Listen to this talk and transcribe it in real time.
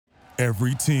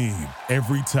Every team,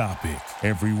 every topic,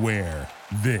 everywhere.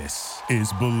 This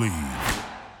is Believe.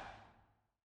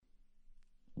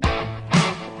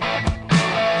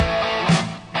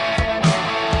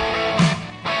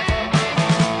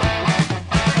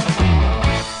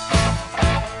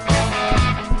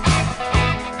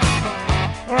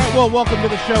 Well, welcome to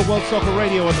the show, World Soccer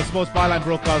Radio on the Sports Byline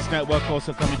Broadcast Network,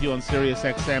 also coming to you on Sirius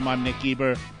XM. I'm Nick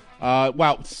Eber.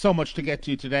 Wow, so much to get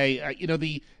to today.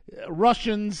 The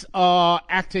Russians are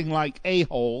acting like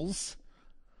a-holes,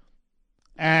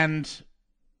 and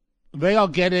they are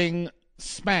getting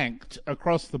spanked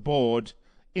across the board,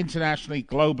 internationally,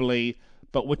 globally,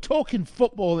 but we're talking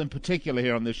football in particular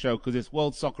here on this show because it's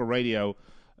World Soccer Radio.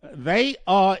 They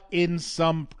are in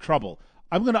some trouble.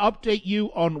 I'm going to update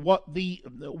you on what the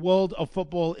world of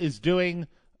football is doing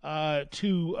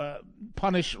to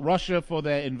punish Russia for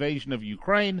their invasion of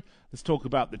Ukraine. Let's talk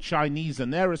about the Chinese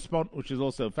and their response, which is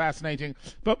also fascinating.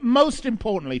 But most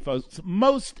importantly, folks,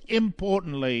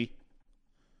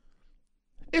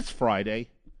 it's Friday.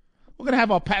 We're going to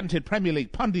have our patented Premier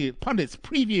League pundits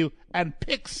preview and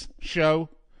picks show.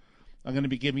 I'm going to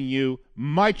be giving you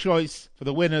my choice for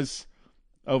the winners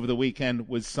over the weekend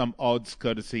with some odds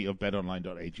courtesy of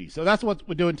BetOnline.ag. So that's what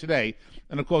we're doing today.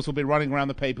 And, of course, we'll be running around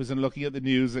the papers and looking at the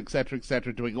news, etc.,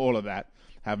 doing all of that,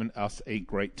 having us a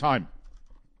great time.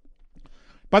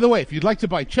 By the way, if you'd like to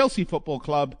buy Chelsea Football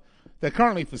Club, they're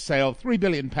currently for sale, £3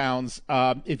 billion.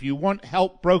 If you want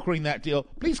help brokering that deal,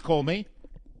 please call me.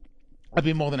 I'd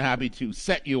be more than happy to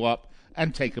set you up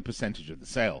and take a percentage of the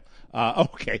sale.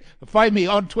 Okay. Find me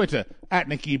on Twitter at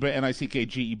Nick Eber,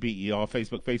 Nickgeber,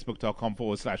 Facebook,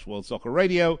 facebook.com/World Soccer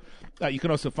Radio. You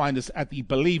can also find us at the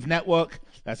Believe Network.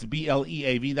 That's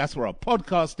BLEAV. That's where our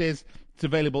podcast is. It's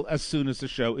available as soon as the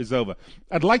show is over.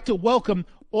 I'd like to welcome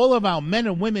all of our men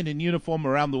and women in uniform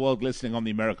around the world listening on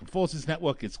the American Forces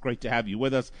Network. It's great to have you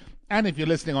with us. And if you're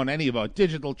listening on any of our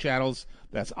digital channels,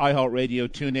 that's iHeartRadio,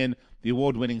 TuneIn, the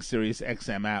award-winning Sirius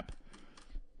XM app.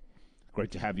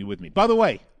 Great to have you with me. By the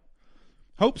way,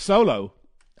 Hope Solo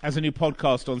has a new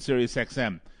podcast on Sirius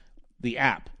XM, the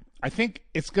app. I think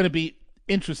it's going to be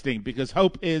interesting because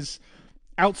Hope is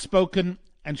outspoken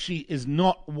and she is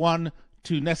not one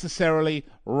to necessarily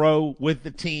row with the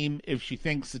team if she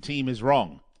thinks the team is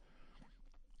wrong.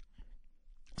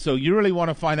 So you really want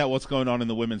to find out what's going on in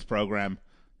the women's program,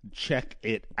 check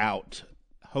it out.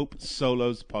 Hope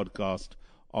Solo's podcast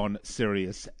on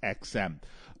Sirius XM.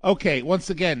 Okay, once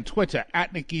again, Twitter,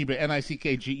 at Nick Geber,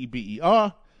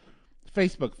 Nickgeber.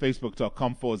 Facebook,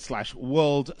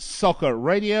 facebook.com/World Soccer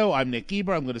Radio. I'm Nick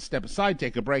Geber. I'm going to step aside,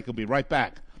 take a break. I'll be right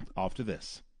back after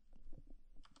this.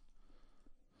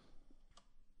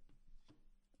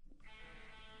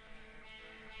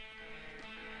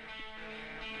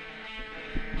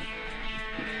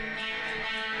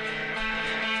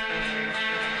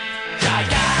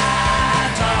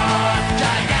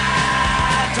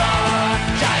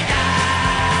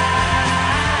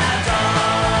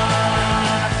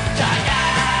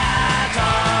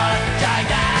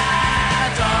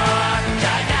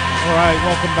 All right,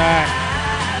 welcome back.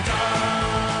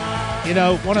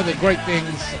 One of the great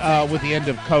things with the end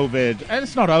of COVID, and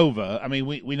it's not over. I mean,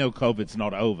 we know COVID's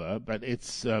not over, but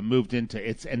it's moved into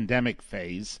its endemic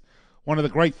phase. One of the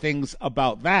great things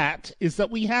about that is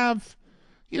that we have,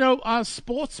 our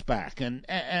sports back, and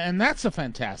that's a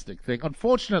fantastic thing.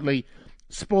 Unfortunately,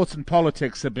 sports and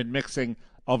politics have been mixing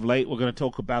of late. We're going to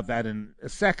talk about that in a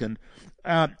second.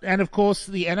 And, of course,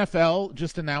 the NFL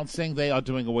just announcing they are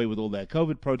doing away with all their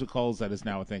COVID protocols. That is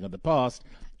now a thing of the past,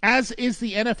 as is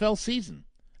the NFL season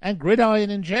and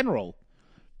gridiron in general.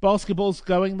 Basketball's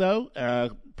going, though,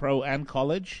 pro and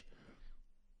college.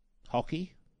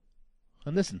 Hockey.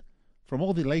 And listen, from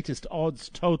all the latest odds,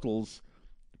 totals,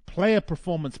 player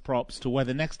performance props to where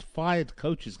the next fired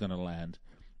coach is going to land,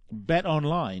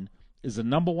 BetOnline is the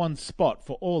number one spot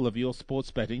for all of your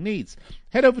sports betting needs.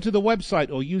 Head over to the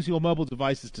website or use your mobile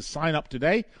devices to sign up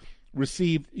today.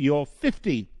 Receive your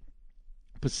 50%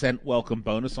 welcome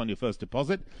bonus on your first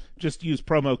deposit. Just use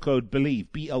promo code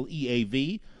BELIEVE,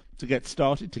 B-L-E-A-V, to get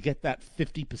started, to get that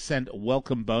 50%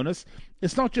 welcome bonus.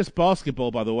 It's not just basketball,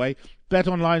 by the way.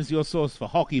 BetOnline is your source for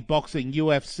hockey, boxing,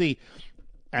 UFC,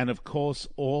 and, of course,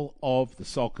 all of the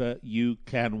soccer you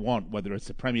can want, whether it's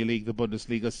the Premier League, the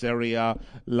Bundesliga, Serie A,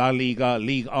 La Liga,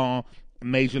 Ligue 1,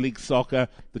 Major League Soccer,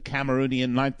 the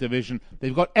Cameroonian 9th Division.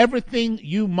 They've got everything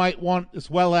you might want, as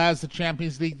well as the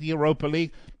Champions League, the Europa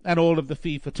League, and all of the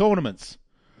FIFA tournaments.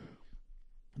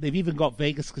 They've even got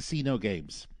Vegas casino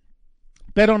games.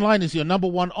 BetOnline is your number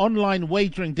one online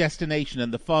wagering destination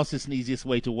and the fastest and easiest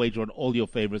way to wager on all your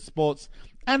favorite sports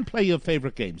and play your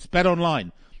favorite games.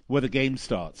 BetOnline, where the game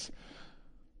starts.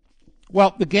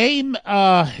 Well, the game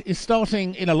is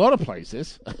starting in a lot of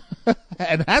places,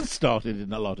 and has started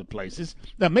in a lot of places.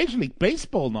 Now, Major League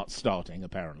Baseball not starting,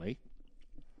 apparently.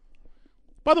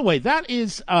 By the way, that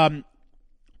is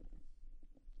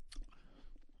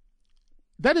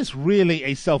really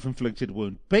a self-inflicted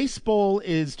wound. Baseball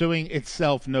is doing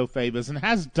itself no favors and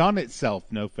has done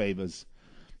itself no favors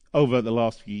over the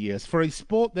last few years. For a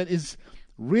sport that is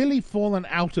really fallen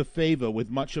out of favor with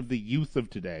much of the youth of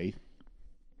today,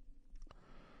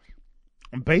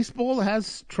 baseball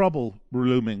has trouble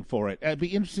looming for it. It'd be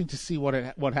interesting to see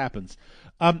what happens.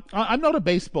 I'm not a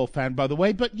baseball fan, by the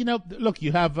way, but, look,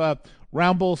 you have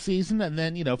round ball season and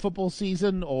then, football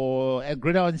season or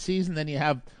gridiron season, then you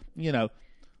have,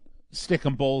 stick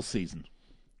and ball season.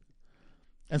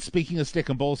 And speaking of stick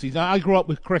and ball season, I grew up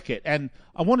with cricket, and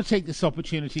I want to take this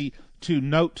opportunity to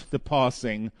note the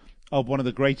passing of one of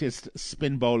the greatest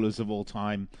spin bowlers of all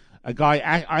time, a guy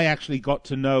I actually got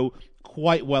to know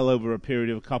quite well over a period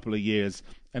of a couple of years,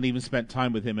 and even spent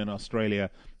time with him in Australia.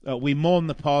 We mourn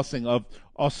the passing of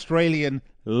Australian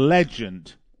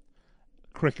legendary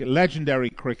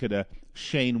cricketer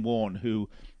Shane Warne, who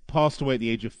passed away at the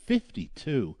age of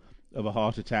 52 of a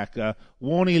heart attack.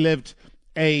 Warney lived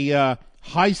a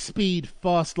high-speed,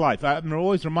 fast life. I'm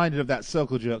always reminded of that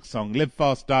Circle Jerk song, Live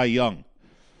Fast, Die Young.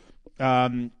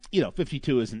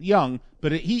 52 isn't young,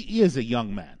 but he is a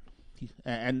young man.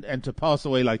 And to pass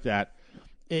away like that,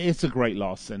 it's a great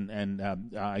loss, and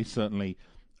I certainly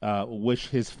wish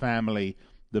his family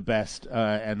the best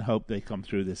and hope they come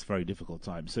through this very difficult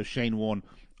time. So Shane Warne,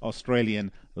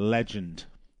 Australian legend,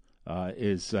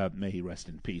 may he rest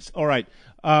in peace. All right.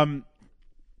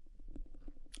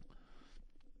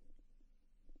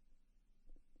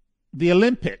 The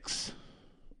Olympics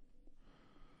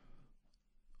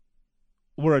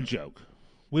were a joke.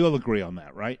 We all agree on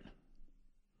that, right?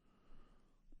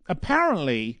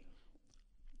 Apparently,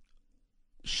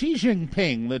 Xi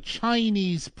Jinping, the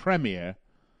Chinese premier,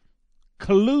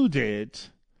 colluded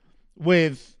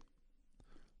with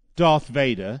Darth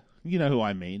Vader, you know who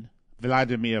I mean,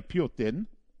 Vladimir Putin,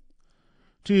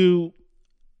 to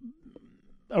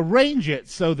arrange it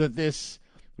so that this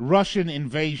Russian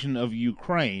invasion of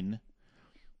Ukraine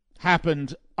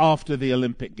happened after the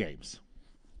Olympic Games.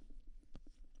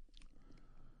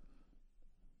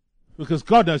 Because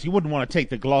God knows you wouldn't want to take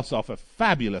the gloss off a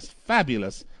fabulous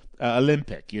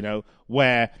Olympic,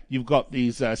 where you've got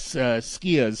these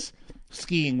skiers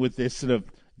skiing with this sort of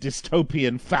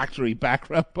dystopian factory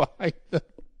background behind them.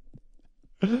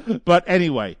 But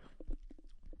anyway,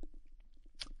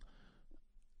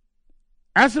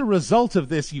 as a result of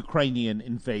this Ukrainian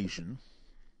invasion,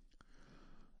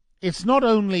 it's not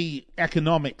only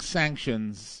economic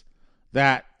sanctions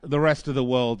that the rest of the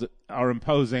world are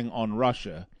imposing on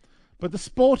Russia, but the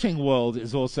sporting world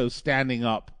is also standing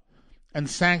up and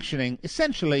sanctioning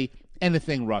essentially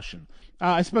anything Russian.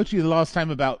 I spoke to you the last time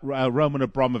about Roman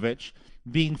Abramovich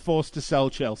being forced to sell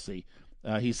Chelsea.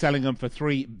 He's selling them for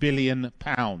 £3 billion.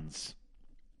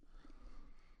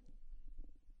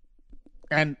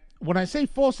 And when I say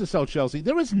forced to sell Chelsea,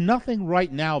 there is nothing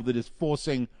right now that is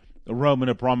forcing Roman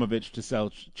Abramovich to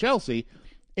sell Chelsea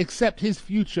except his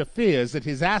future fears that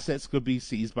his assets could be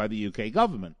seized by the UK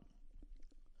government.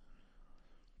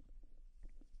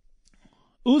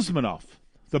 Usmanov,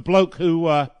 the bloke who,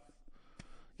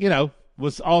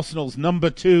 was Arsenal's number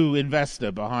 2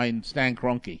 investor behind Stan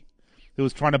Kroenke, who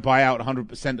was trying to buy out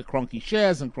 100% of Kroenke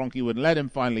shares, and Kroenke wouldn't let him.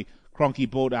 Finally, Kroenke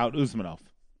bought out Usmanov.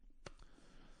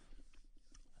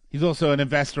 He's also an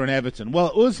investor in Everton.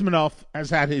 Well, Usmanov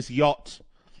has had his yacht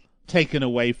taken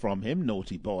away from him,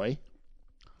 naughty boy,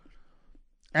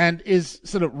 and is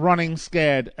sort of running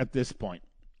scared at this point.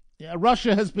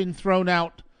 Russia has been thrown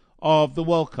out of the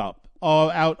World Cup,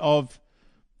 or out of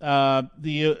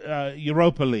the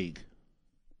Europa League.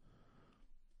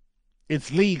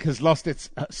 Its league has lost its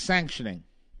sanctioning.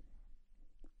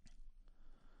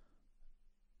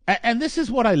 And this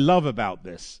is what I love about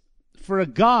this. For a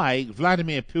guy,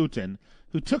 Vladimir Putin,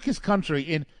 who took his country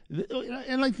in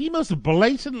like the most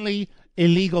blatantly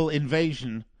illegal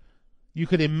invasion you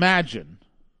could imagine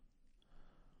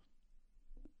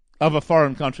of a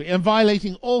foreign country, and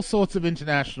violating all sorts of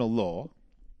international law.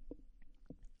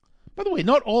 By the way,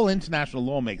 not all international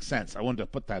law makes sense. I want to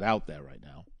put that out there right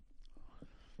now.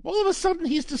 All of a sudden,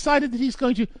 he's decided that he's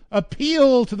going to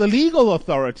appeal to the legal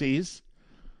authorities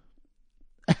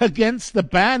against the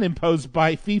ban imposed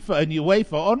by FIFA and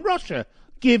UEFA on Russia.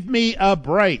 Give me a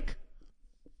break.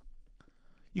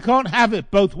 You can't have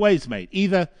it both ways, mate.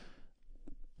 Either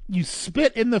you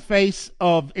spit in the face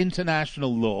of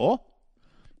international law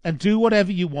and do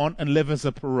whatever you want and live as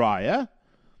a pariah,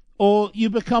 or you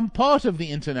become part of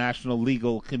the international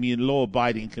legal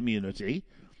law-abiding community,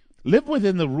 live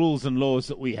within the rules and laws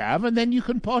that we have, and then you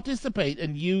can participate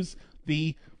and use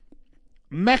the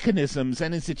mechanisms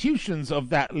and institutions of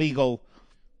that legal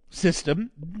system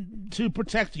to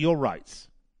protect your rights.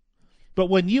 But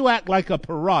when you act like a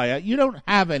pariah, you don't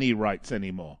have any rights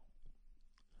anymore.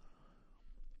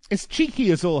 It's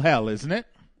cheeky as all hell, isn't it?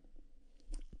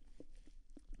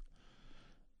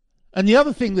 And the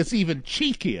other thing that's even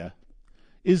cheekier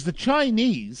is the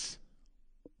Chinese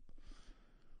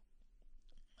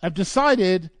have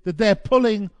decided that they're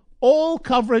pulling all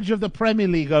coverage of the Premier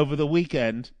League over the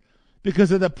weekend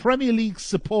because of the Premier League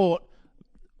support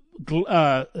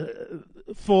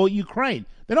for Ukraine.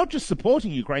 They're not just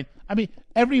supporting Ukraine. I mean,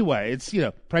 everywhere. It's,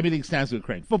 Premier League stands for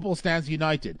Ukraine. Football stands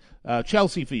united.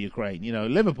 Chelsea for Ukraine.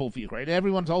 Liverpool for Ukraine.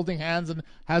 Everyone's holding hands and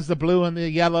has the blue and the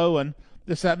yellow and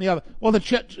this, that, and the other. Well,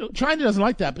 China doesn't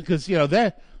like that because,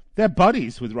 they're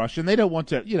buddies with Russia and they don't want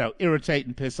to, irritate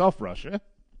and piss off Russia.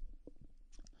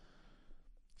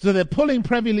 So they're pulling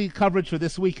Premier League coverage for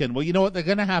this weekend. Well, you know what? They're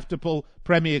going to have to pull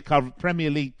Premier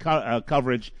League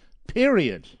coverage,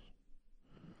 period.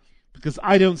 Because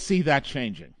I don't see that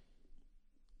changing.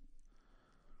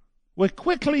 We're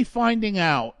quickly finding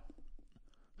out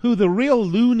who the real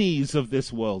loonies of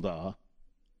this world are.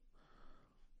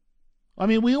 I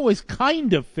mean, we always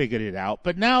kind of figured it out,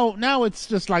 but now it's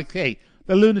just like, hey,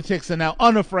 the lunatics are now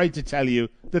unafraid to tell you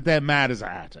that they're mad as a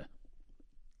hatter.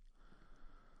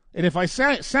 And if I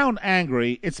sound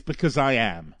angry, it's because I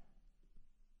am.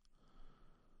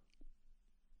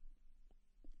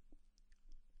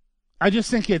 I just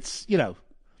think it's,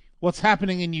 what's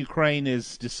happening in Ukraine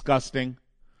is disgusting.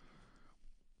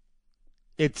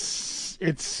 It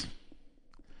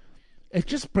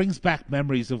just brings back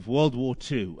memories of World War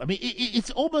II. I mean,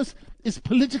 it's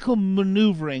political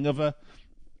maneuvering of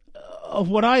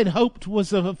what I had hoped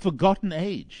was a forgotten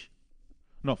age.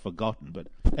 Not forgotten, but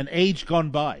an age gone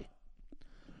by.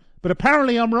 But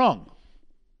apparently I'm wrong.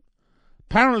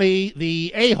 Apparently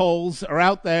the a-holes are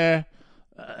out there,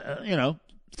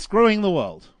 screwing the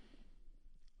world.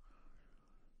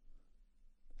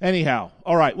 Anyhow,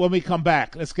 all right, when we come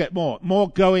back, let's get more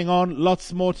going on.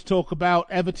 Lots more to talk about.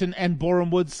 Everton and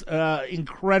Boreham Wood's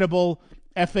incredible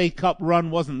FA Cup run.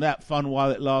 Wasn't that fun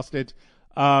while it lasted?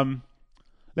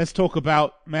 Let's talk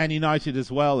about Man United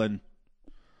as well and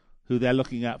who they're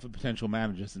looking at for potential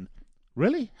managers. And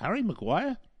really, Harry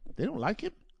Maguire? They don't like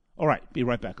him? All right, be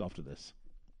right back after this.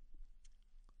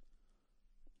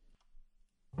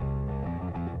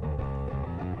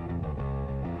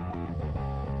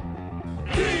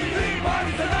 TV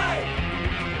party tonight!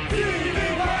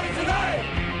 TV party tonight!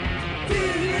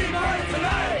 TV party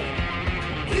tonight!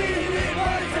 TV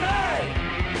party tonight!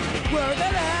 We're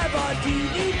gonna have a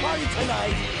TV party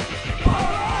tonight!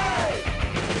 Alright!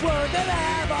 We're gonna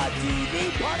have a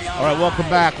TV party all right, welcome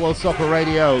back. World Soccer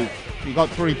Radio. You got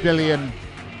 £3 billion.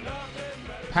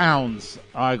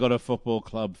 I got a football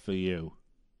club for you.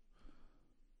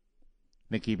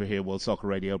 Nick Eber here, World Soccer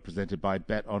Radio, presented by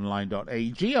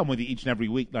BetOnline.ag. I'm with you each and every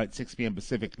weeknight, 6 p.m.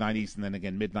 Pacific, 9 Eastern, then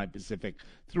again midnight Pacific,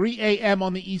 3 a.m.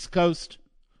 on the East Coast.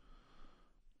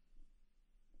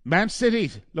 Man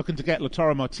City looking to get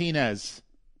Lautaro Martinez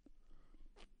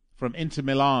from Inter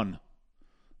Milan,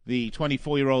 the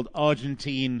 24-year-old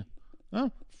Argentine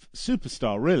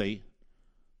superstar, really.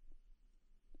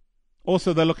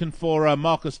 Also, they're looking for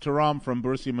Marcus Thuram from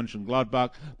Borussia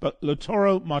Mönchengladbach, but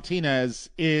Lautaro Martinez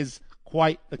is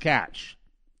quite the catch.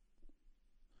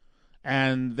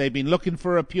 And they've been looking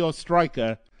for a pure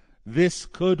striker. This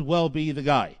could well be the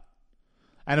guy.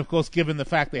 And, of course, given the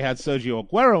fact they had Sergio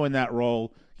Aguero in that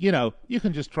role, you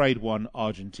can just trade one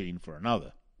Argentine for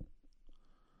another.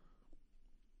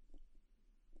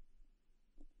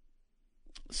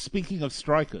 Speaking of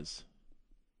strikers,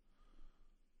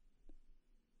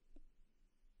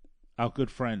 our good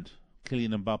friend,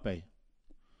 Kylian Mbappe,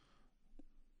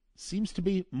 seems to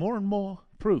be more and more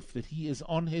proof that he is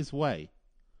on his way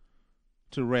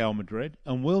to Real Madrid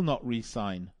and will not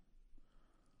re-sign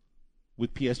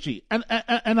with PSG. And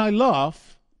I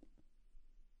laugh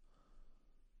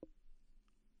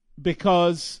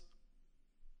because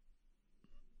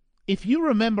if you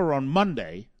remember on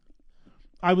Monday,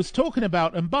 I was talking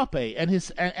about Mbappe and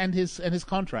his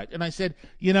contract, and I said,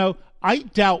 I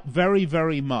doubt very,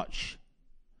 very much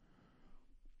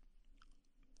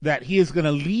that he is going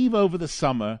to leave over the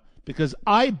summer, because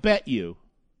I bet you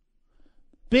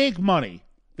big money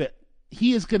that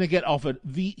he is going to get offered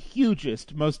the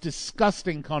hugest, most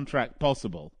disgusting contract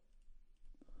possible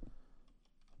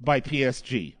by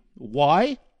PSG.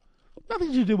 Why?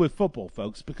 Nothing to do with football,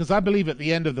 folks, because I believe at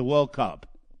the end of the World Cup,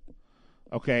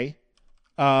 Okay?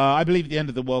 I believe at the end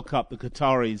of the World Cup, the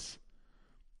Qataris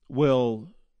will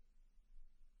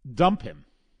dump him.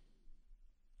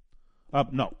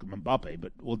 Not Mbappe,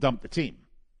 but will dump the team.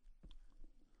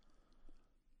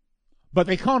 But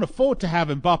they can't afford to have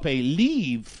Mbappe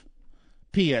leave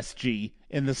PSG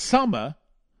in the summer,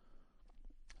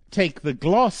 take the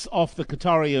gloss off the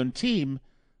Qatari-owned team,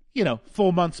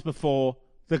 4 months before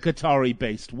the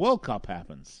Qatari-based World Cup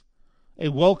happens. A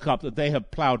World Cup that they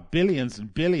have plowed billions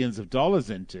and billions of dollars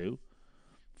into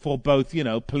for both,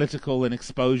 political and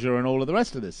exposure and all of the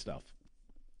rest of this stuff.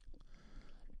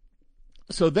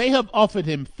 So they have offered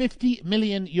him 50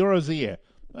 million euros a year.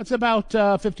 That's about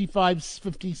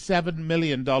 $57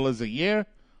 million a year.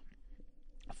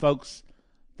 Folks,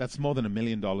 that's more than $1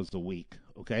 million a week,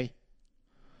 okay?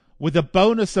 With a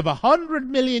bonus of 100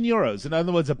 million euros. In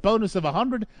other words, a bonus of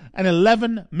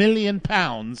 111 million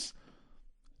pounds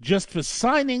just for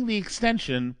signing the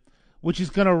extension, which is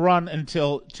going to run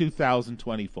until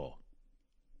 2024.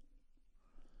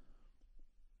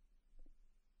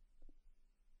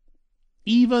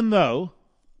 Even though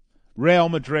Real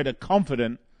Madrid are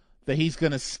confident that he's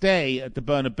going to stay at the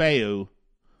Bernabeu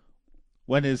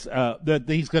when that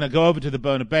he's going to go over to the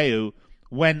Bernabeu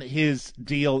when his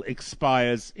deal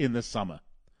expires in the summer.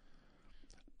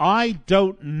 I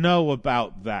don't know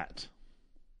about that.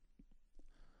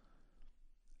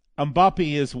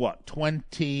 Mbappe is what,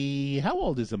 20? How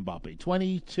old is Mbappe?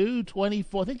 22,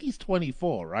 24? I think he's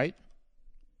 24, right?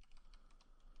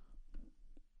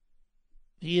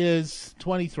 He is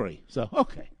 23. So,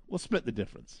 okay, we'll split the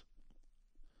difference.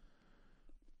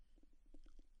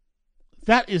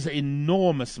 That is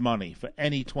enormous money for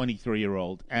any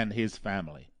 23-year-old and his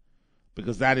family,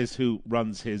 because that is who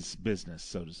runs his business,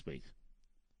 so to speak.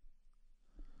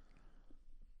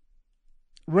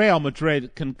 Real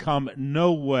Madrid can come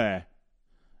nowhere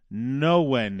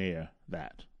near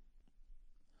that.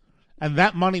 And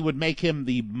that money would make him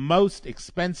the most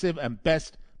expensive and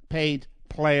best paid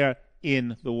player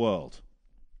in the world,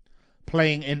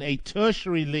 playing in a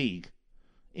tertiary league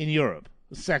in Europe.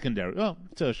 Secondary, well,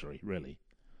 tertiary, really.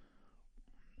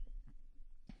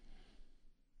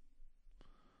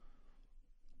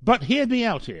 But hear me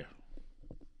out here.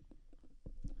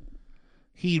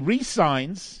 He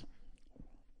re-signs.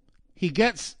 He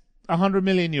gets 100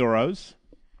 million euros.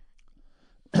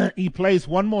 He plays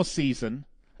one more season,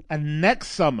 and next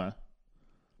summer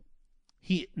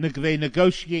they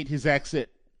negotiate his exit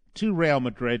to Real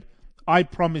Madrid. I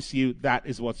promise you that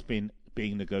is what's being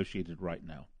negotiated right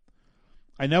now.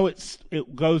 I know it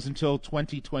goes until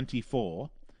 2024.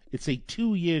 It's a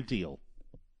 2-year deal.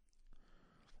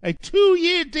 A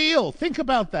 2-year deal. Think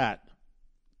about that.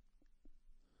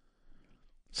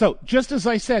 So, just as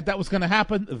I said that was going to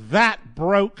happen, that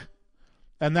broke.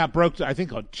 And that broke, I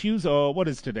think, on Tuesday, or what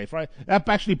is today? Friday? That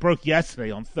actually broke yesterday,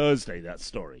 on Thursday, that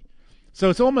story. So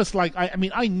it's almost like,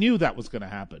 I knew that was going to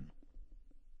happen.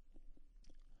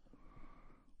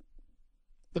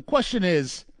 The question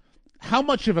is, how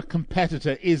much of a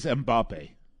competitor is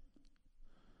Mbappe?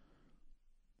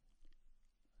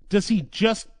 Does he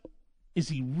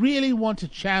really want to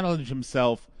challenge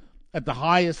himself at the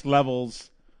highest levels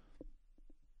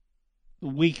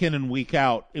week in and week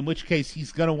out, in which case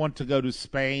he's going to want to go to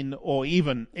Spain or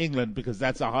even England, because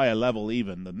that's a higher level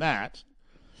even than that.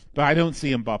 But I don't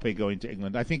see Mbappe going to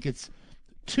England. I think it's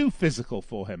too physical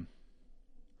for him.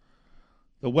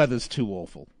 The weather's too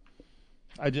awful.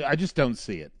 I just don't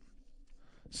see it.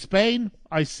 Spain,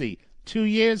 I see. 2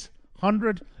 years,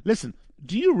 100. Listen,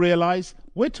 do you realize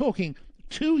we're talking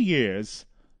 2 years,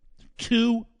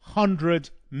 200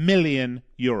 million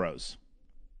euros?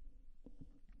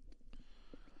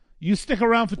 You stick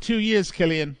around for 2 years,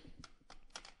 Kylian,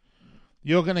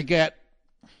 you're going to get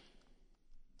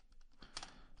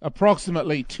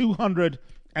approximately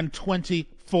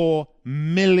 $224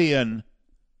 million.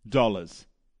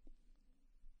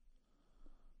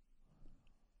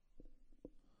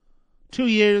 2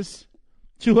 years,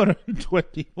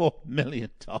 $224 million.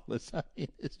 I mean,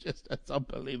 that's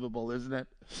unbelievable, isn't it?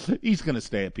 He's going to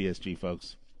stay at PSG,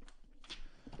 folks.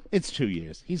 It's 2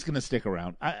 years. He's going to stick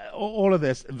around. All of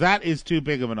this, that is too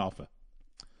big of an offer.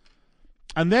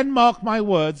 And then, mark my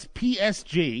words,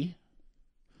 PSG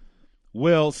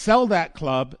will sell that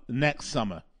club next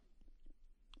summer.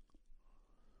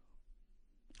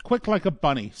 Quick like a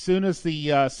bunny. Soon as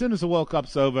the World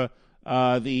Cup's over,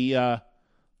 the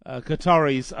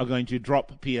Qataris are going to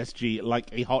drop PSG like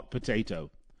a hot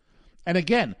potato. And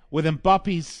again, with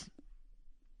Mbappe's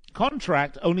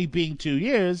contract only being 2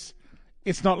 years,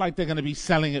 it's not like they're going to be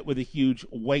selling it with a huge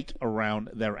weight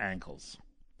around their ankles.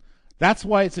 That's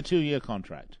why it's a 2-year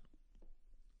contract.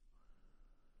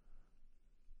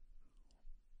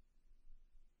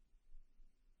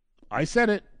 I said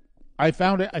it. I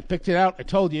found it. I picked it out. I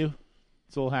told you.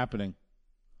 It's all happening.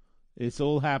 It's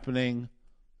all happening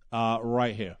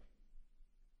right here.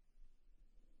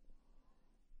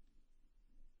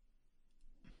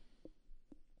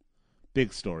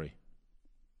 Big story.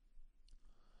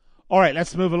 All right,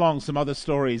 let's move along. Some other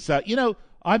stories.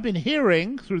 I've been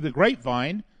hearing through the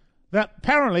grapevine that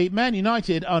apparently Man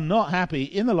United are not happy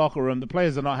in the locker room. The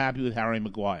players are not happy with Harry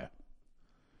Maguire.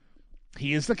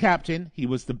 He is the captain. He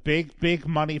was the big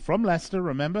money from Leicester.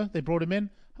 Remember, they brought him in.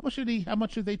 How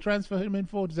much did they transfer him in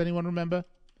for? Does anyone remember?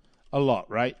 A lot,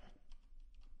 right?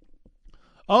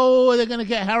 Oh, they're going to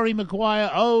get Harry Maguire.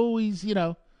 Oh, he's,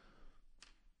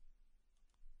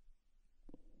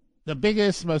 the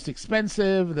biggest, most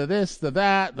expensive, the this, the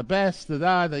that, the best, the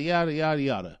that, the yada, yada,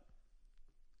 yada.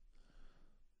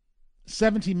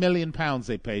 £70 million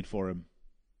they paid for him.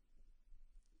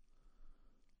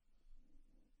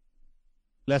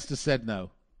 Leicester said no.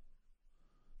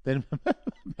 Then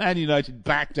Man United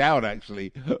backed out,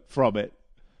 actually, from it,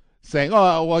 saying,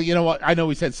 oh, well, you know what? I know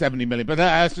we said 70 million, but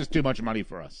that's just too much money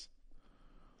for us.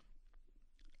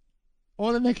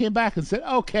 Well, then they came back and said,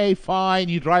 okay, fine,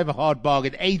 you drive a hard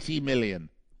bargain, 80 million.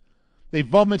 They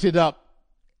vomited up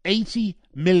 80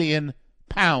 million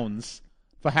pounds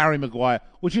for Harry Maguire,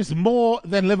 which is more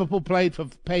than Liverpool paid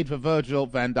for Virgil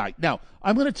van Dijk. Now,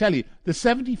 I'm going to tell you, the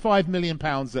 75 million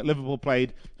pounds that Liverpool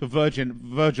paid for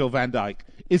Virgil van Dijk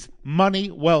is money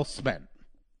well spent.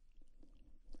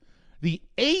 The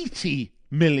 80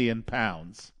 million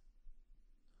pounds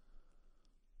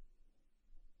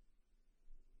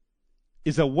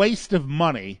is a waste of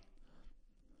money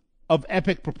of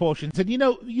epic proportions. And,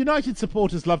 United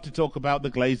supporters love to talk about the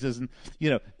Glazers and,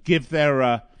 give their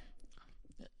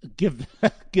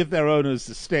owners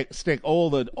the stick all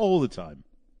the time.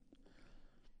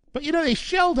 But, they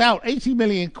shelled out 80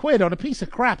 million quid on a piece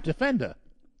of crap defender.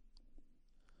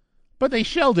 But they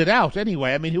shelled it out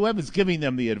anyway. I mean, whoever's giving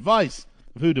them the advice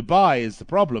of who to buy is the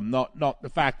problem, not the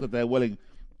fact that they're willing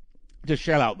to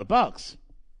shell out the bucks.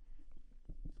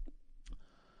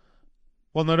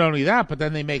 Well, not only that, but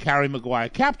then they make Harry Maguire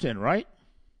captain, right?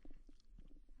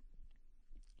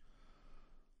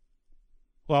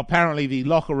 Well, apparently the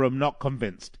locker room not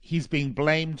convinced. He's being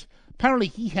blamed. Apparently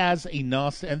he has a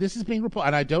nasty, and this is being reported,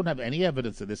 and I don't have any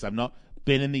evidence of this. I've not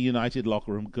been in the United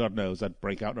locker room. God knows, I'd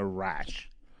break out in a rash.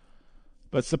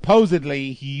 But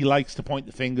supposedly he likes to point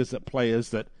the fingers at players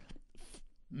that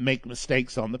make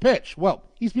mistakes on the pitch. Well,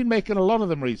 he's been making a lot of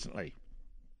them recently.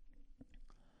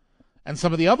 And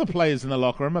some of the other players in the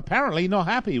locker room apparently not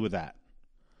happy with that.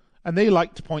 And they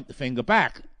like to point the finger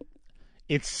back.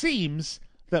 It seems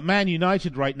that Man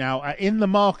United right now are in the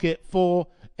market for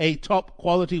a top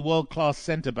quality world-class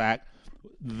centre-back.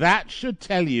 That should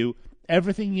tell you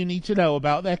everything you need to know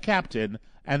about their captain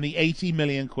and the 80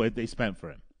 million quid they spent for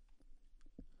him.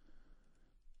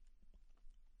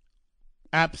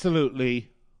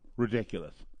 Absolutely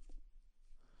ridiculous.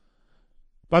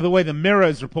 By the way, the Mirror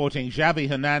is reporting Xavi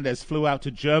Hernandez flew out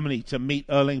to Germany to meet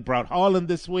Erling Braut Haaland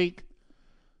this week,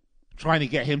 trying to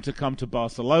get him to come to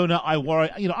Barcelona. I worry,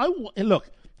 look,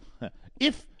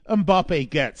 if Mbappe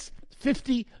gets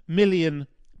 50 million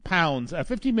pounds,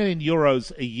 50 million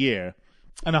euros a year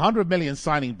and 100 million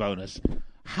signing bonus,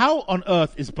 how on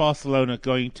earth is Barcelona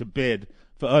going to bid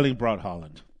for Erling Braut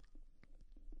Haaland?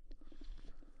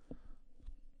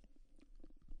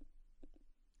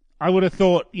 I would have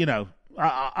thought,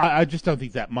 I just don't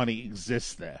think that money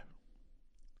exists there.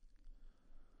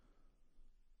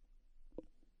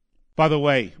 By the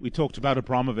way, we talked about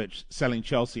Abramovich selling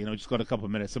Chelsea, we just got a couple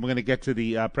of minutes, and we're going to get to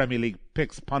the Premier League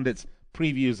picks, pundits,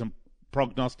 previews, and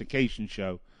prognostication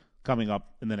show coming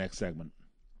up in the next segment.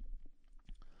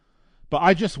 But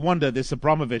I just wonder, this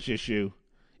Abramovich issue,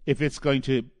 if it's going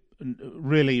to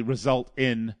really result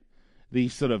in the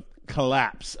sort of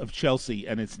collapse of Chelsea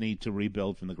and its need to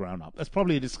rebuild from the ground up. That's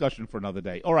probably a discussion for another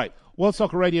day. All right, World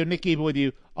Soccer Radio, Nick Eber with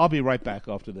you. I'll be right back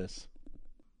after this.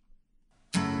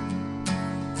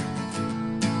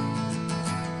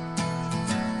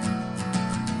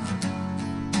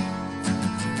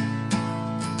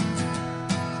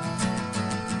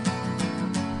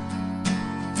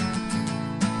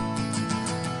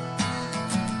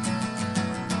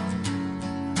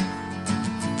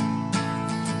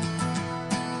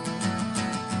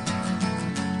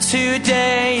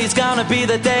 Today is gonna be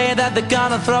the day that they're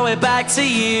gonna throw it back to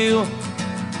you.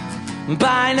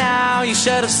 By now you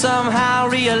should have somehow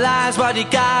realized what you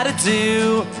gotta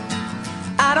do.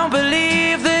 I don't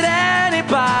believe that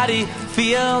anybody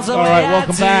feels the way I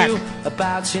do back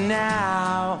about you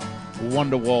now.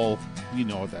 Wonderwall, you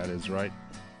know what that is, right?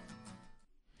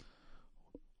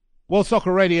 World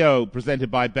Soccer Radio, presented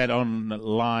by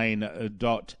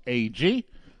BetOnline.ag.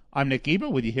 I'm Nick Eber,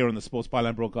 with you here on the Sports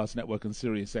Byline Broadcast Network and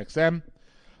Sirius XM.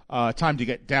 Time to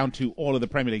get down to all of the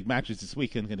Premier League matches this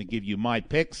weekend. I'm going to give you my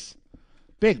picks.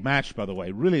 Big match, by the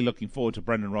way. Really looking forward to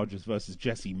Brendan Rodgers versus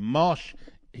Jesse Marsh,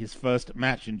 his first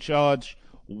match in charge.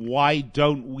 Why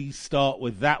don't we start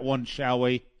with that one, shall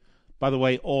we? By the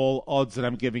way, all odds that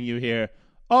I'm giving you here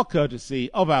are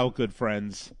courtesy of our good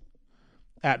friends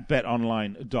at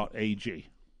BetOnline.ag.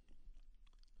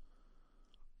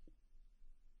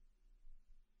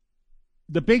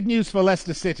 The big news for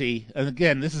Leicester City, and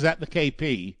again, this is at the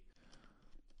KP,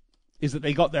 is that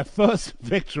they got their first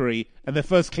victory and their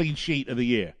first clean sheet of the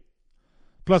year.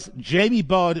 Plus, Jamie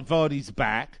Vardy's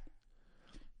back,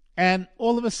 and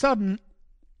all of a sudden,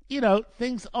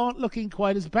 things aren't looking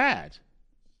quite as bad.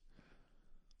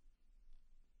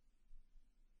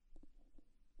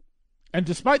 And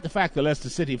despite the fact that Leicester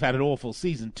City have had an awful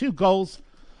season, 2 goals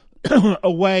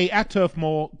away at Turf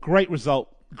Moor, great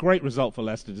result for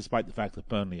Leicester, despite the fact that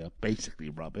Burnley are basically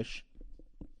rubbish.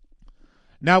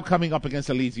 Now coming up against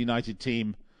a Leeds United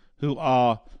team who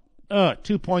are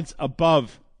 2 points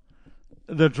above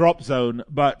the drop zone,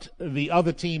 but the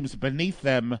other teams beneath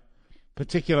them,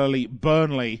 particularly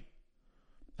Burnley,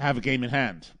 have a game in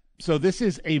hand. So this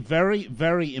is a very,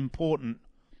 very important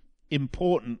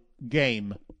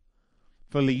game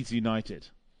for Leeds United,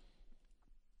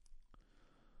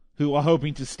 who are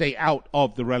hoping to stay out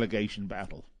of the relegation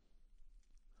battle.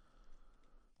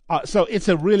 So it's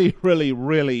a really, really,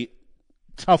 really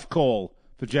tough call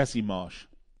for Jesse Marsh,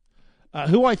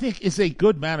 who I think is a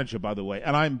good manager, by the way,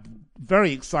 and I'm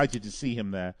very excited to see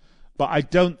him there. But I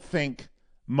don't think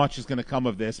much is going to come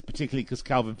of this, particularly because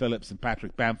Calvin Phillips and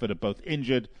Patrick Bamford are both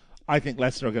injured. I think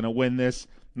Leicester are going to win this.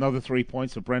 Another 3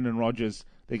 points for Brendan Rodgers.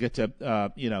 They get to,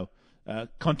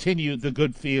 continue the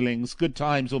good feelings. Good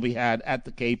times will be had at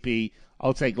the KP.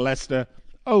 I'll take Leicester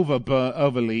over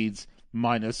Leeds,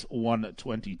 minus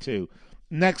 122.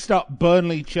 Next up,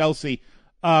 Burnley-Chelsea.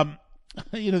 The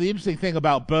interesting thing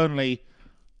about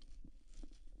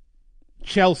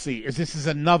Burnley-Chelsea is this is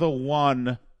another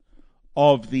one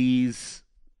of these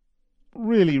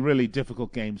really, really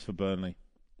difficult games for Burnley.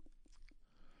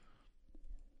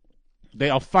 They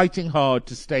are fighting hard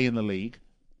to stay in the league.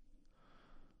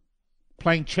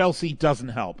 Playing Chelsea doesn't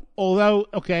help. Although,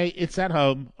 okay, it's at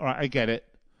home. All right, I get it.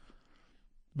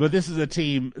 But this is a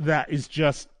team that is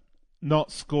just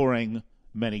not scoring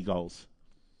many goals.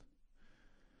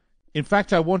 In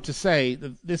fact, I want to say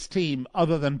that this team,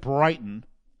 other than Brighton,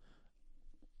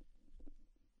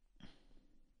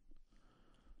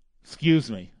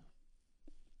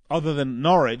 other than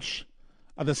Norwich,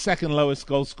 are the second lowest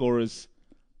goal scorers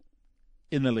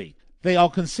in the league. They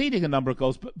are conceding a number of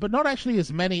goals, but not actually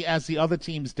as many as the other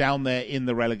teams down there in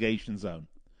the relegation zone.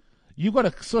 You've got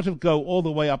to sort of go all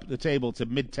the way up the table to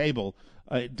mid-table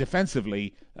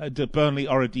defensively. Burnley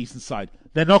are a decent side.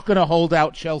 They're not going to hold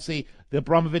out Chelsea. The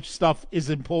Abramovich stuff is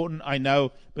important, I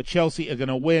know, but Chelsea are going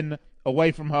to win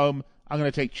away from home. I'm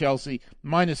going to take Chelsea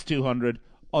minus 200.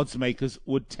 Odds makers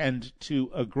would tend to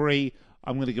agree.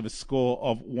 I'm going to give a score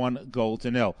of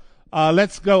 1-0.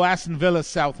 Let's go Aston Villa,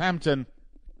 Southampton.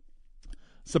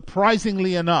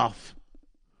 Surprisingly enough,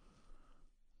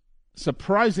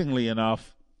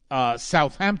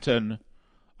 Southampton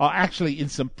are actually in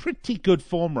some pretty good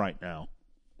form right now.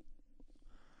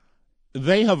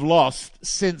 They have lost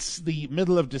since the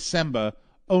middle of December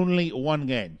only 1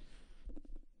 game.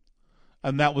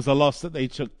 And that was a loss that they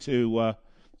took to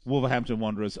Wolverhampton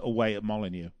Wanderers away at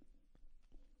Molineux.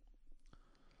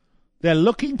 They're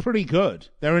looking pretty good.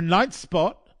 They're in 9th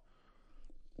spot.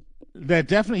 They're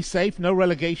definitely safe. No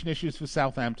relegation issues for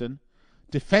Southampton.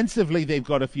 Defensively, they've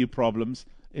got a few problems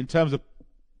in terms of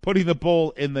putting the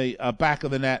ball in the back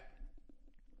of the net.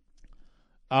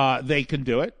 They can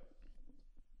do it.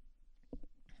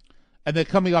 And they're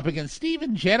coming up against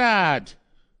Steven Gerrard,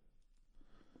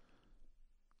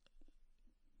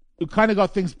 who kind of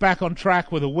got things back on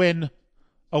track with a win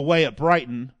away at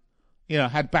Brighton.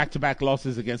 Had back-to-back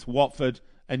losses against Watford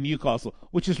and Newcastle,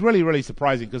 which is really, really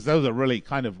surprising because those are really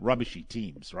kind of rubbishy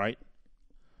teams, right?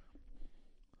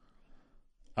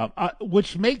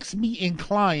 Which makes me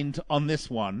inclined on this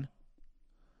one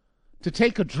to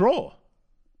take a draw.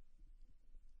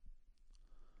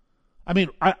 I mean,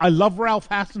 I love Ralph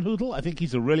Hasenhüttl. I think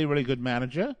he's a really, really good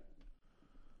manager.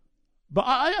 But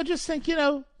I just think,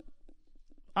 Villa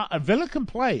can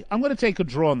play. I'm going to take a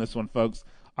draw on this one, folks.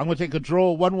 I'm going to take a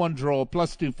draw, 1-1 draw,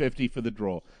 plus 250 for the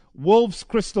draw. Wolves,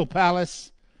 Crystal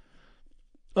Palace.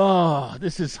 Oh,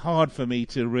 this is hard for me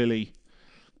to really...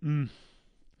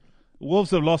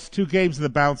 Wolves have lost 2 games in the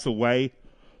bounce away.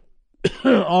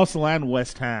 Arsenal and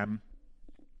West Ham,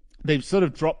 they've sort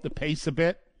of dropped the pace a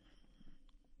bit.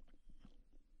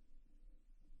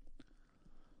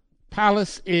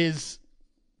 Palace is,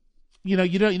 you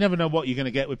never know what you're going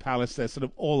to get with Palace. They're sort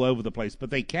of all over the place, but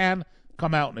they can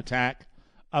come out and attack.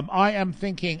 I am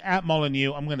thinking at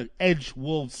Molineux, I'm going to edge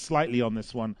Wolves slightly on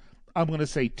this one. I'm going to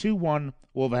say 2-1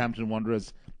 Wolverhampton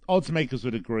Wanderers. Odds makers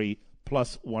would agree,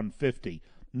 plus 150.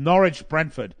 Norwich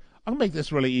Brentford. I'm going to make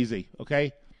this really easy,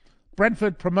 okay?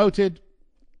 Brentford promoted,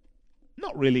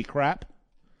 not really crap.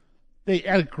 They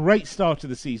had a great start to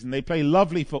the season. They play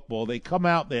lovely football. They come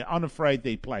out, they're unafraid,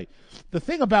 they play. The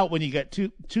thing about when you get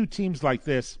two teams like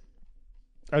this,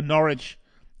 a Norwich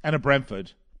and a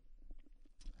Brentford,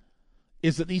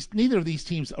 is that neither of these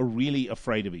teams are really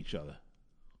afraid of each other.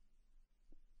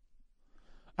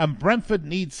 And Brentford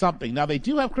needs something. Now, they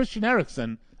do have Christian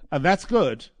Eriksen, and that's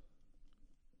good.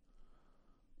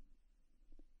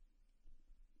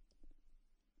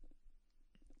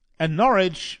 And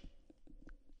Norwich,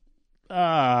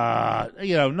 I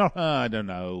don't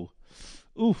know.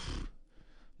 Oof.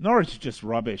 Norwich is just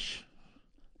rubbish.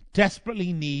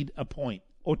 Desperately need a point,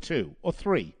 or two, or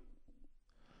three.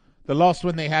 The last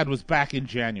one they had was back in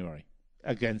January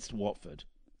against Watford.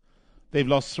 They've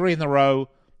lost 3 in a row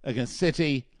against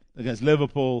City, against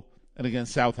Liverpool, and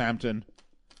against Southampton.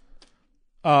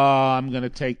 I'm going to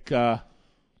take... I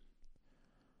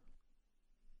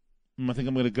think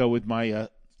I'm going to go with my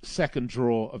second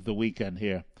draw of the weekend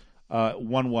here.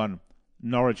 1-1,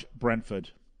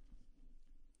 Norwich-Brentford.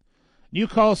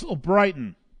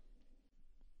 Newcastle-Brighton.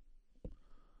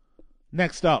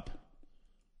 Next up.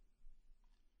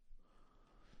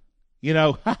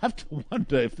 I have to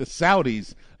wonder if the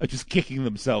Saudis are just kicking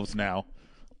themselves now.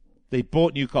 They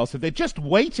bought Newcastle. If they just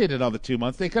waited another 2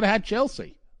 months, they could have had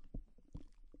Chelsea.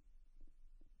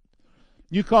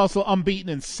 Newcastle unbeaten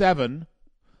in 7.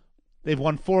 They've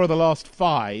won 4 of the last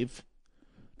 5.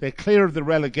 They're clear of the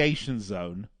relegation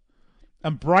zone.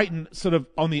 And Brighton sort of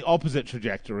on the opposite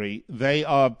trajectory. They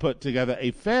are put together a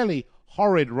fairly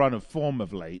horrid run of form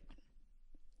of late.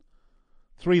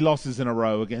 3 losses in a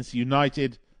row against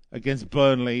United, against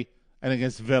Burnley, and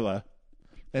against Villa.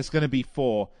 There's going to be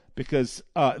 4 because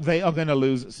they are going to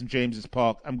lose at St. James's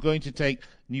Park. I'm going to take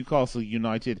Newcastle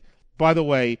United. By the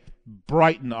way,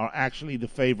 Brighton are actually the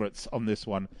favourites on this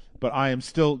one, but I am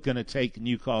still going to take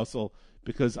Newcastle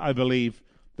because I believe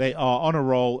they are on a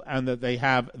roll and that they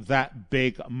have that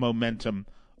big momentum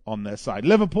on their side.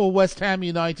 Liverpool, West Ham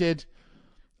United.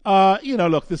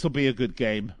 Look, this will be a good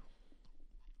game.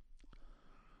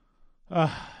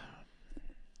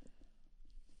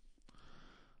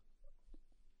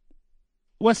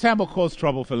 West Ham will cause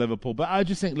trouble for Liverpool, but I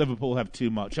just think Liverpool have too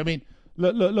much. I mean,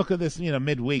 look at this.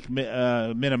 Midweek,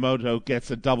 Minamoto gets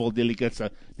a double, nearly gets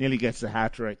a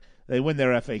hat trick. They win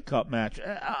their FA Cup match.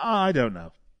 I don't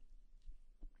know.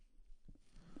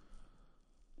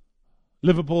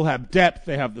 Liverpool have depth,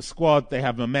 they have the squad, they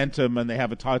have momentum, and they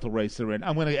have a title race they're in.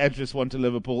 I'm going to edge this one to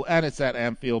Liverpool, and it's at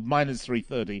Anfield, minus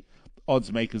 330.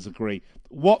 Odds makers agree.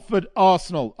 Watford,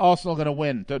 Arsenal. Arsenal going to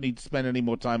win. Don't need to spend any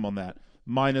more time on that.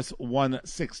 Minus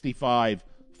 165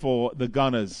 for the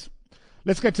Gunners.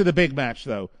 Let's get to the big match,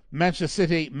 though. Manchester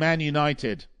City, Man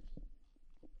United.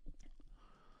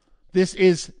 This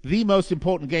is the most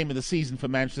important game of the season for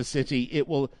Manchester City. It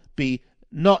will be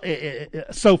not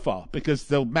so far, because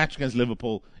the match against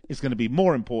Liverpool is going to be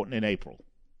more important in April.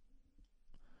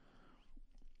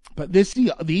 But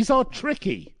these are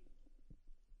tricky.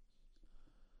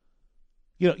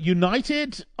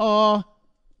 United are...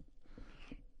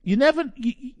 You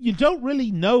don't really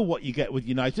know what you get with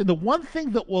United. And the one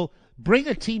thing that will bring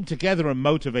a team together and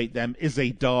motivate them is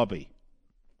a derby.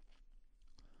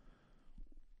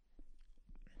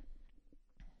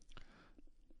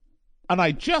 And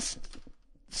I just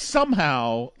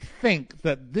somehow think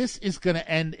that this is going to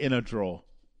end in a draw.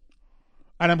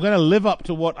 And I'm going to live up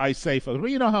to what I say.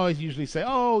 You know how I usually say,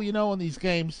 on these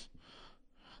games,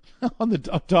 on the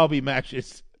derby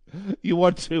matches, you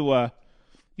want to,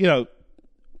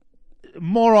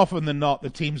 more often than not, the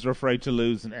teams are afraid to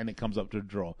lose, and it comes up to a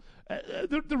draw.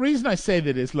 The reason I say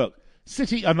that is, look,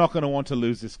 City are not going to want to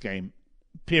lose this game,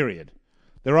 period.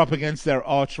 They're up against their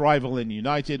arch rival in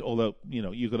United, although,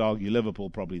 you could argue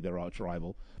Liverpool probably their arch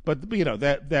rival. But,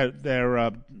 their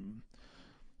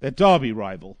derby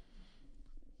rival.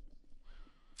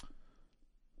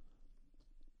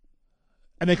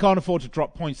 And they can't afford to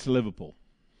drop points to Liverpool.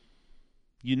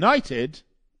 United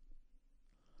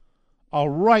are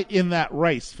right in that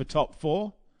race for top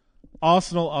 4.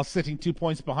 Arsenal are sitting 2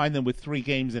 points behind them with 3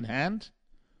 games in hand.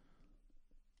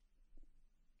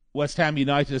 West Ham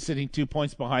United are sitting 2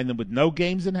 points behind them with no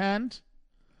games in hand.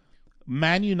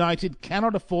 Man United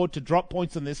cannot afford to drop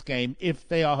points in this game if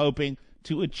they are hoping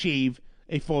to achieve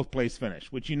a fourth-place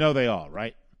finish, which you know they are,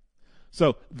 right?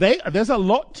 So there's a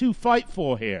lot to fight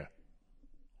for here.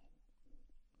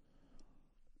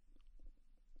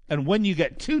 And when you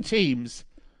get two teams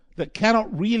that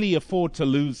cannot really afford to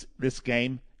lose this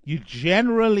game, you're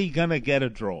generally going to get a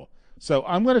draw. So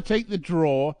I'm going to take the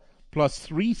draw plus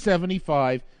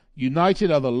 375.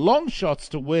 United are the long shots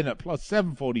to win at plus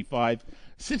 745.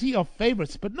 City are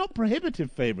favorites, but not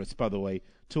prohibitive favorites, by the way,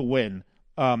 to win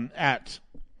at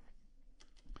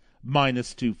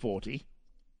minus 240.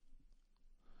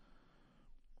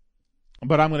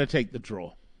 But I'm going to take the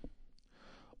draw.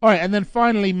 All right, and then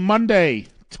finally, Monday,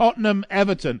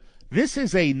 Tottenham-Everton. This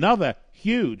is another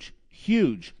huge,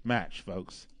 huge match,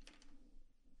 folks.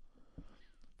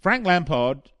 Frank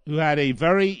Lampard, who had a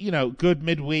very, good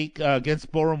midweek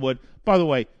against Bournemouth. By the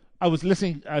way, I was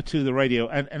listening to the radio,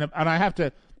 and I have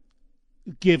to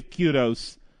give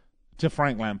kudos to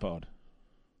Frank Lampard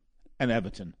and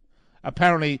Everton.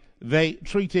 Apparently, they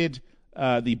treated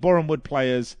the Bournemouth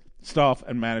players, staff,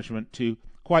 and management to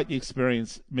quite the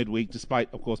experience midweek,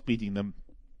 despite, of course, beating them.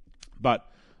 But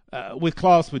with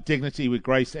class, with dignity, with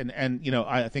grace, and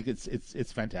I think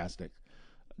it's fantastic.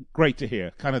 Great to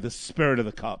hear. Kind of the spirit of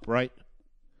the cup, right?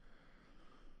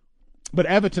 But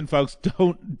Everton, folks,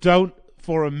 don't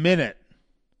for a minute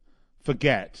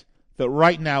forget that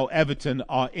right now Everton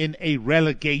are in a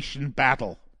relegation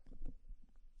battle.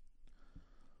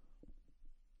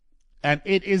 And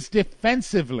it is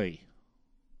defensively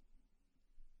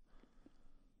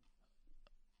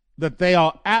that they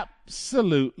are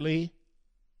absolutely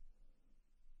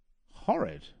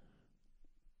horrid.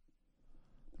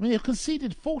 I mean, they've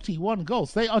conceded 41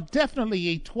 goals. They are definitely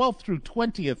a 12th through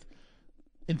 20th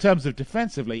in terms of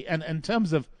defensively. And in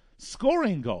terms of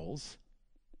scoring goals,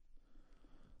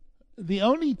 the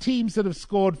only teams that have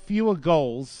scored fewer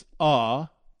goals are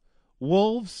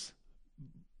Wolves,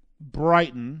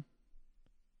 Brighton,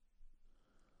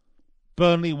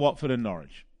 Burnley, Watford, and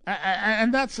Norwich.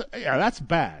 And that's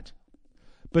bad.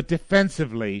 But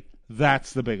defensively,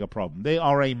 that's the bigger problem. They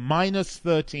are a minus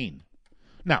 13.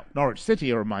 Now, Norwich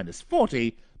City are a minus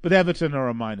 40, but Everton are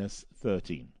a minus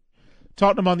 13.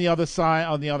 Tottenham on the other side,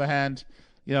 on the other hand,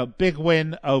 big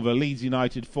win over Leeds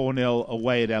United 4-0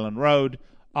 away at Ellen Road.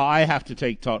 I have to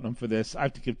take Tottenham for this. I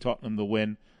have to give Tottenham the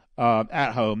win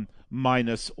at home,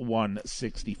 minus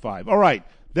 165. All right,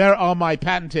 there are my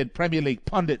patented Premier League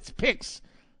pundits picks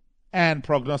and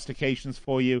prognostications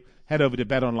for you. Head over to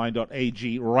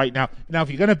BetOnline.ag right now. Now,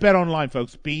 if you're going to bet online,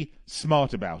 folks, be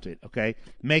smart about it, okay?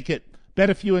 Bet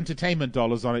a few entertainment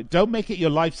dollars on it. Don't make it your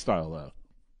lifestyle, though.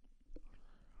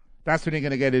 That's when you're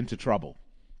going to get into trouble.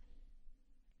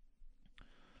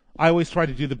 I always try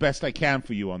to do the best I can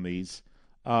for you on these.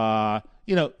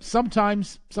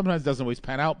 Sometimes it doesn't always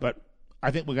pan out, but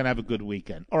I think we're going to have a good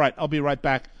weekend. All right, I'll be right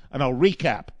back, and I'll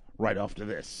recap right after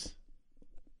this.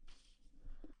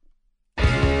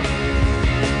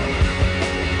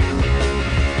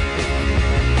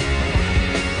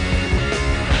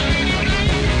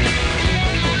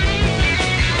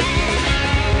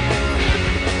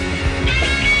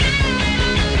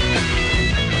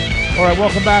 All right,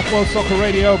 welcome back. World Soccer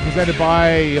Radio, presented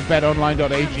by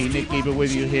BetOnline.ag. Nick Geber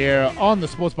with you here on the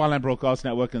Sports Byline Broadcast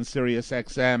Network and Sirius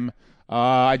XM.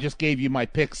 I just gave you my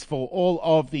picks for all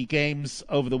of the games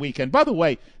over the weekend. By the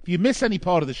way, if you miss any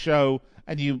part of the show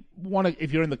and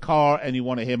if you're in the car and you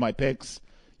want to hear my picks,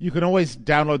 you can always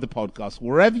download the podcast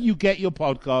wherever you get your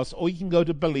podcasts, or you can go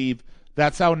to Believe.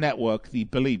 That's our network, the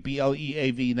Believe,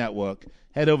 BLEAV network.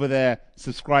 Head over there,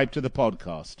 subscribe to the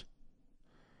podcast.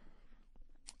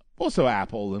 Also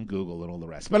Apple and Google and all the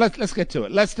rest. But let's get to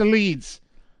it. Leicester Leeds.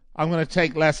 I'm going to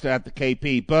take Leicester at the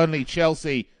KP. Burnley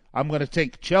Chelsea. I'm going to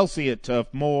take Chelsea at Turf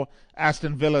Moor.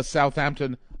 Aston Villa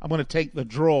Southampton. I'm going to take the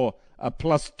draw at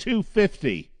plus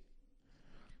 250.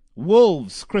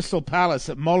 Wolves Crystal Palace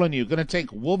at Molineux. Going to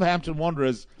take Wolverhampton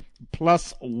Wanderers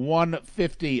plus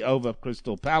 150 over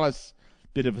Crystal Palace.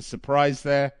 Bit of a surprise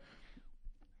there.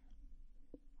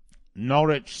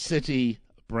 Norwich City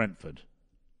Brentford.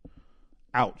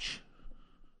 Ouch.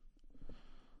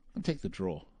 I'll take the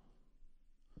draw.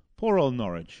 Poor old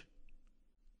Norwich.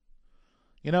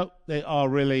 They are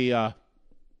really,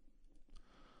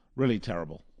 really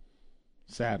terrible.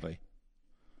 Sadly.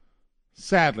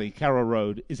 Sadly, Carrow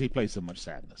Road is a place of much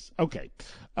sadness. Okay.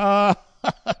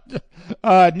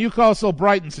 Newcastle,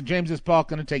 Brighton, St. James's Park,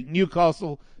 going to take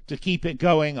Newcastle to keep it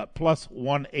going at plus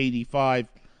 185.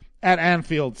 At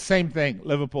Anfield, same thing.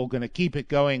 Liverpool going to keep it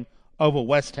going over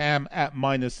West Ham at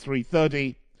minus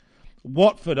 330.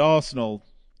 Watford, Arsenal.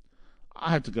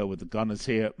 I have to go with the Gunners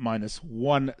here, minus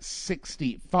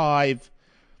 165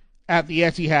 at the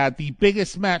Etihad. The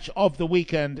biggest match of the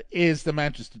weekend is the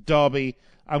Manchester Derby.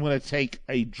 I'm going to take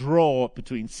a draw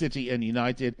between City and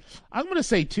United. I'm going to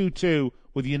say 2-2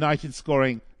 with United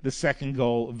scoring the second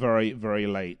goal very, very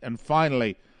late. And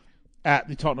finally, at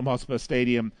the Tottenham Hotspur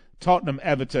Stadium,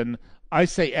 Tottenham-Everton. I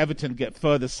say Everton get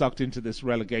further sucked into this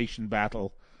relegation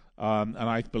battle, and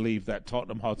I believe that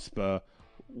Tottenham Hotspur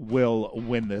will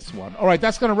win this one. All right,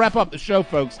 that's going to wrap up the show,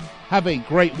 folks. Have a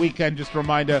great weekend. Just a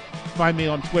reminder, find me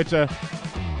on Twitter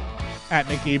at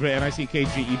Nick Geber,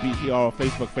 NickGeber, or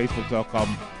Facebook,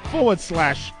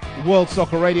 facebook.com/World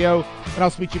Soccer Radio. And I'll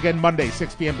speak to you again Monday,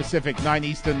 6 p.m. Pacific, 9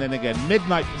 Eastern, then again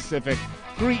midnight Pacific,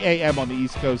 3 a.m. on the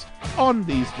East Coast on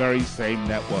these very same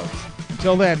networks.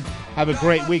 Until then, have a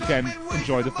great weekend.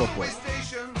 Enjoy the football.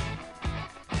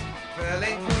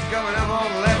 Coming up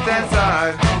on the left-hand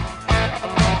side.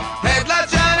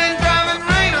 Headlights shining, driving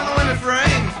rain on the window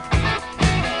frame.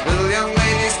 Little young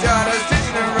lady started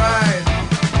teaching her ride.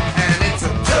 And it's a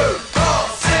 2, 4,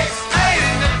 6, 8,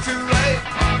 ain't never too late.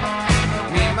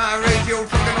 Me and my radio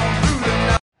trucking on through the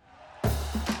night.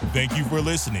 Thank you for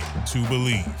listening to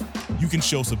Believe. You can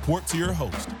show support to your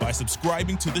host by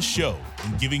subscribing to the show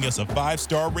and giving us a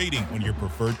 5-star rating on your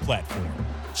preferred platform.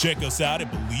 Check us out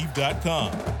at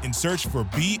Believe.com and search for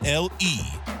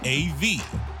BLEAV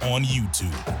on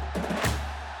YouTube.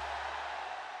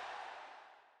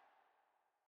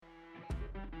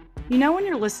 You know when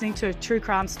you're listening to a true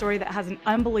crime story that has an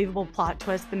unbelievable plot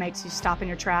twist that makes you stop in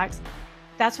your tracks?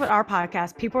 That's what our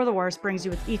podcast, People Are the Worst, brings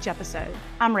you with each episode.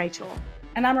 I'm Rachel.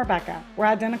 And I'm Rebecca. We're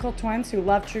identical twins who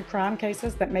love true crime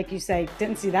cases that make you say,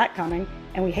 didn't see that coming,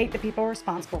 and we hate the people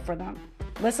responsible for them.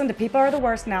 Listen to People Are the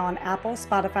Worst now on Apple,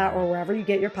 Spotify, or wherever you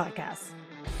get your podcasts.